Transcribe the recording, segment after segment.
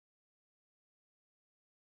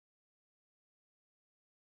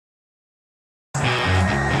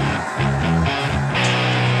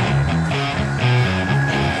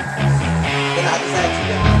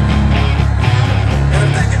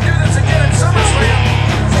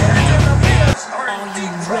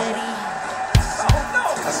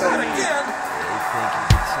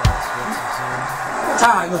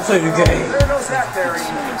the Renegade. There goes that there. At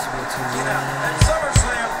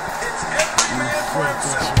SummerSlam, it's every man for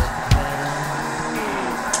himself.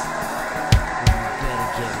 Better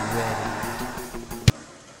get ready.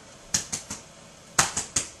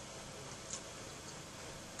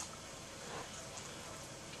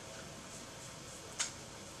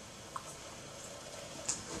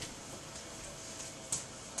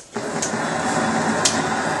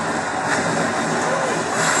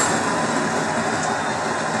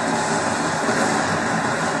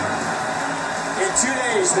 In 2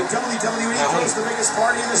 days, the WWE throws the biggest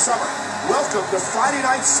party in the summer. Welcome to Friday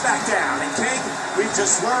Night SmackDown. And King, we've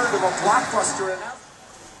just learned of a blockbuster announcement.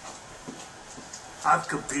 I've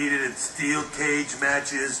competed in steel cage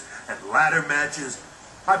matches and ladder matches.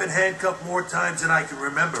 I've been handcuffed more times than I can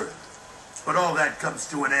remember. But all that comes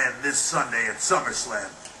to an end this Sunday at SummerSlam.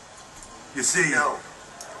 You see... No.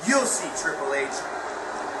 You'll see, Triple H.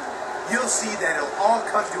 You'll see that it'll all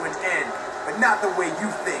come to an end, but not the way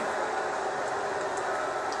you think.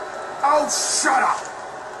 Oh, shut up!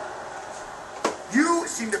 You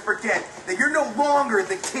seem to forget that you're no longer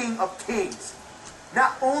the King of Kings.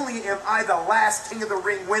 Not only am I the last King of the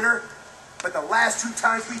Ring winner, but the last 2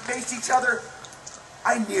 times we faced each other,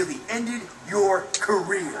 I nearly ended your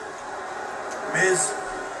career. Miz,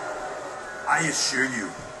 I assure you,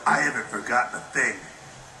 I haven't forgotten a thing.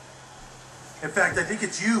 In fact, I think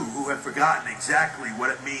it's you who have forgotten exactly what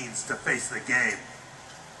it means to face the game.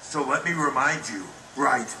 So let me remind you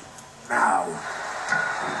right now.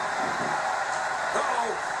 Uh-oh,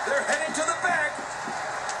 they're heading to the back.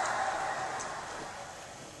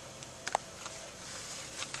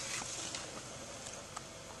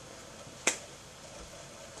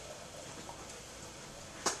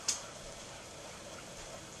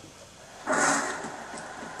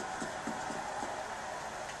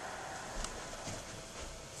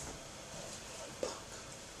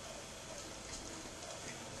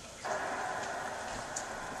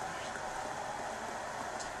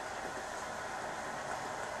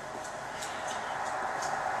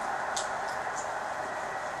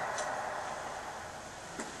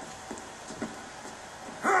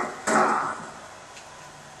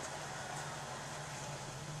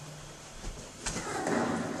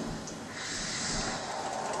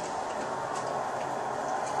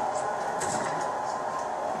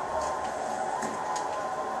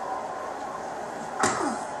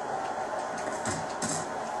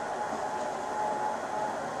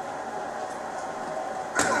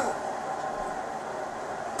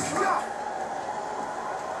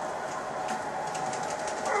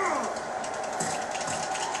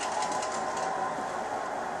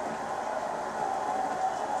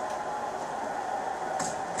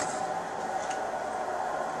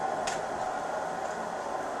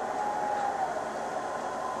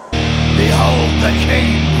 Behold the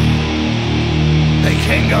King, the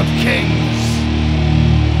King of Kings.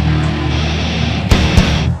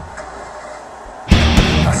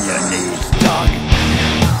 On your knees, dog.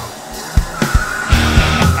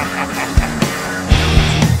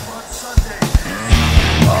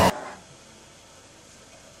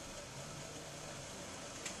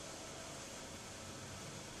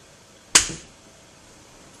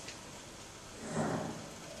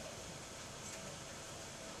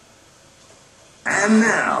 And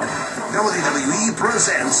now, WWE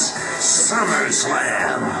presents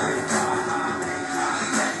SummerSlam.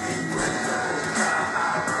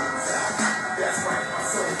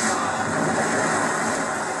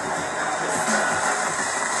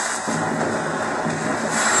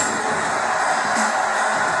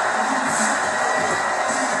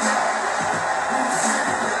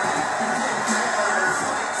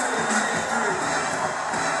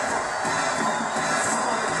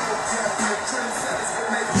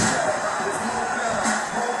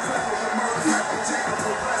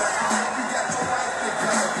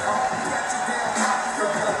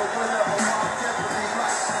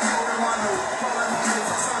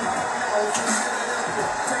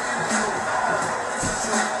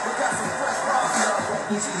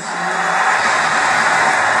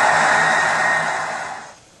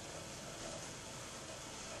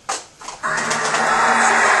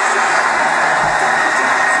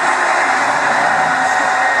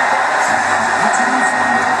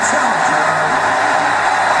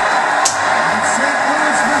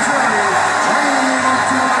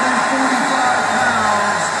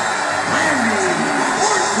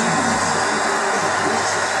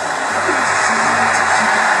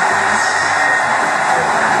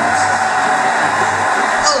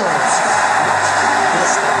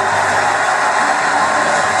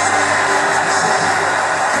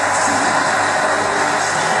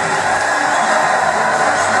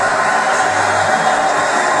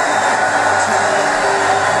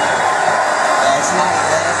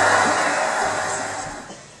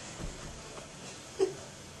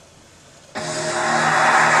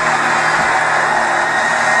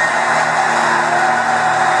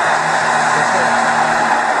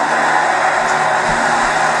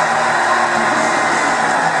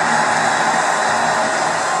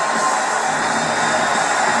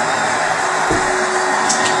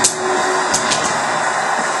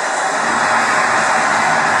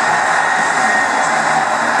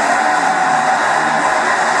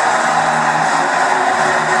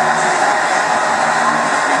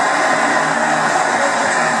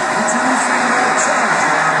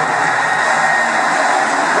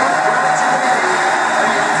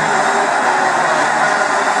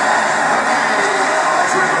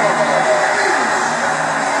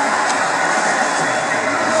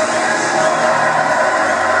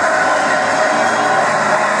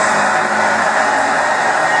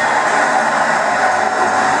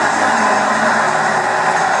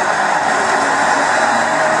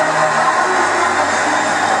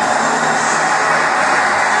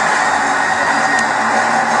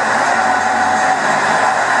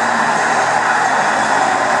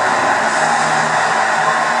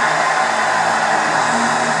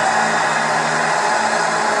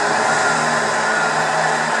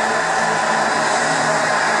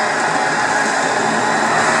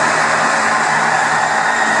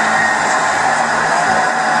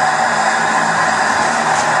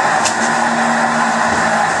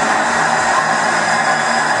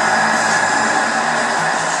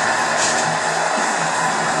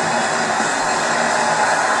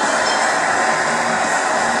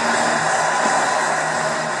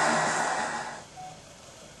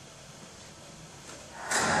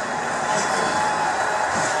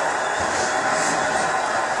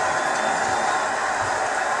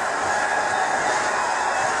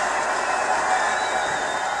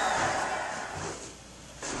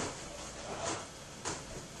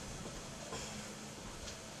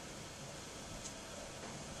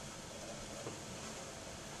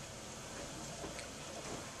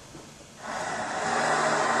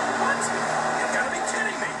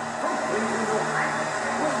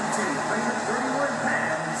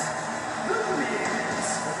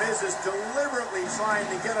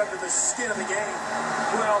 trying to get under the skin of the game.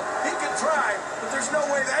 Well, he can try, but there's no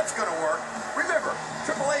way that's going to work. Remember,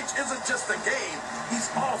 Triple H isn't just the game. He's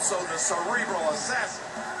also the cerebral assassin.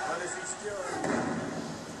 But is he still...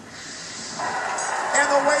 And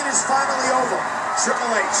the wait is finally over.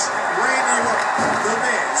 Triple H, Randy Orton, The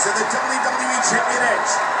Miz, and the WWE Champion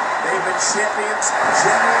Edge. They've been champions,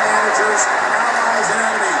 general managers, allies, and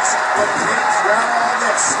enemies. But throughout all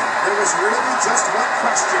this, there was really just one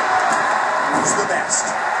question. Who's the best?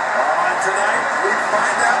 On tonight, we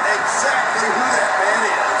find out exactly who that man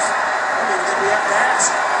is. I mean, did we have to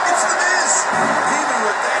ask? It's The Miz. Even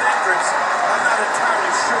with that entrance, I'm not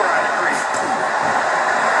entirely sure I'd agree.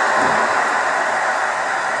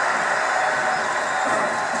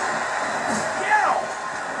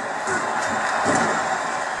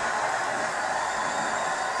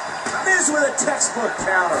 With a textbook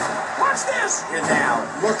counter. Watch this! And now,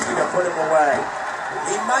 looking to put him away.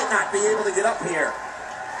 He might not be able to get up here.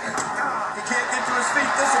 If he can't get to his feet,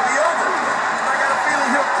 this will be over. I got a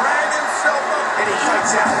feeling he'll drag himself up. And he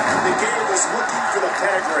fights out. The game was looking for the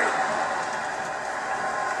pedigree.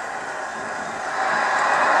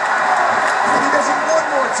 And he does it one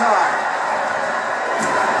more time.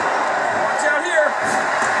 Watch out here.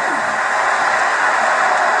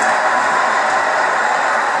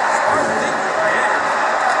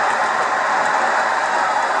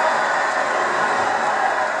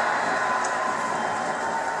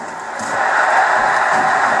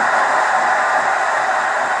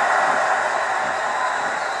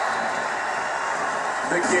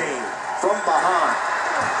 The game from behind.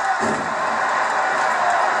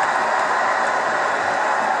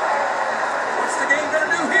 What's the game going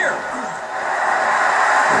to do here?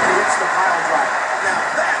 He hits the pile driver. Now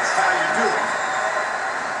that's how you do it.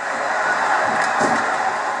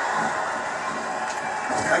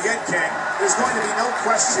 Again, King, there's going to be no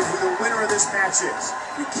question who the winner of this match is.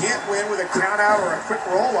 You can't win with a count out or a quick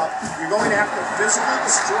roll-up. You're going to have to physically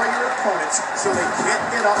destroy your opponents so they can't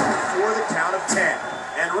get up before the count of 10.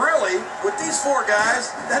 And really, with these four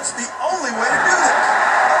guys, that's the only way to do this.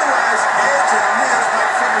 Otherwise, Edge and Miz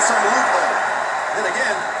might figure some loophole. Then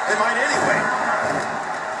again, they might anyway.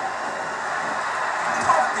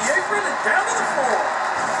 Off the apron and down to the floor.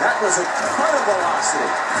 That was a ton of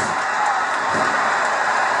velocity.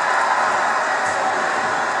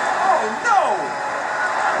 Oh, no!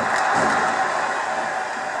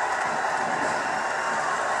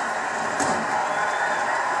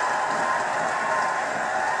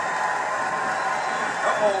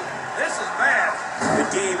 This is bad. The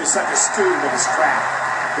game is like a student of his craft.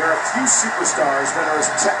 There are few superstars that are as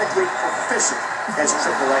technically proficient as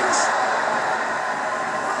Triple H.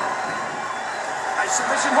 Nice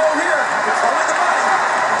submission hold here, controlling the body.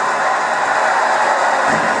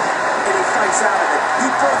 And he fights out of it. He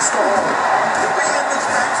breaks the hold. Can we end this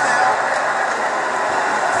match now?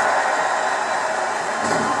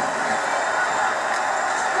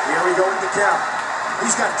 Here we go with the count.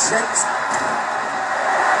 He's got checks.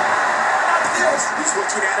 He's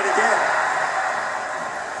looking at it again.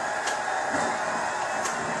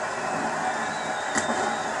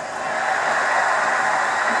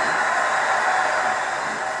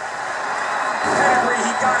 Pedigree,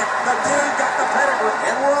 he got it. The game got the pedigree,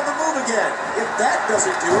 and we're on the move again. If that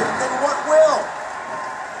doesn't do it, then what will?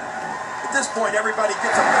 At this point, everybody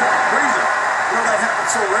gets a bit of a breather. You know, that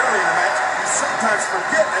happens so rarely in a match, you sometimes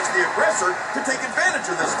forget as the aggressor to take advantage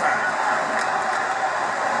of this time.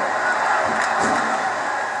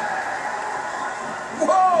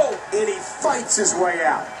 Whoa! And he fights his way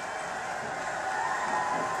out.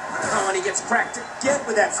 Oh, and he gets cracked again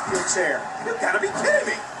with that steel chair. You've got to be kidding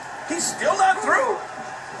me. He's still not through.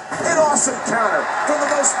 An awesome counter from the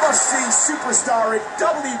most must-see superstar in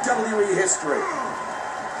WWE history.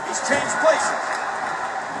 He's changed places.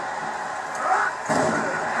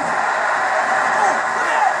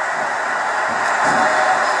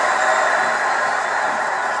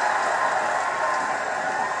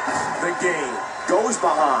 The game goes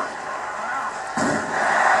behind.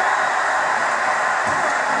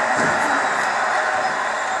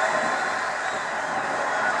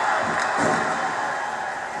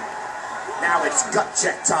 Now it's gut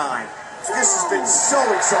check time. This has been so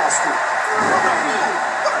exhausting.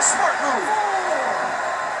 What a smart move.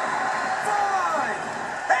 4, 5,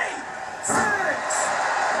 8, 6,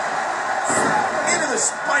 7. Into the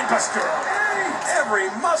spine buster. Every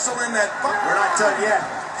muscle in that butt. We're not done yet.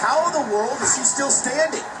 How in the world is he still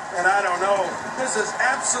standing? And I don't know. This is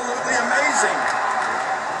absolutely amazing.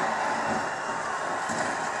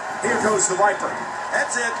 Here goes the Viper.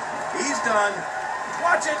 That's it. He's done.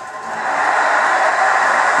 Watch it.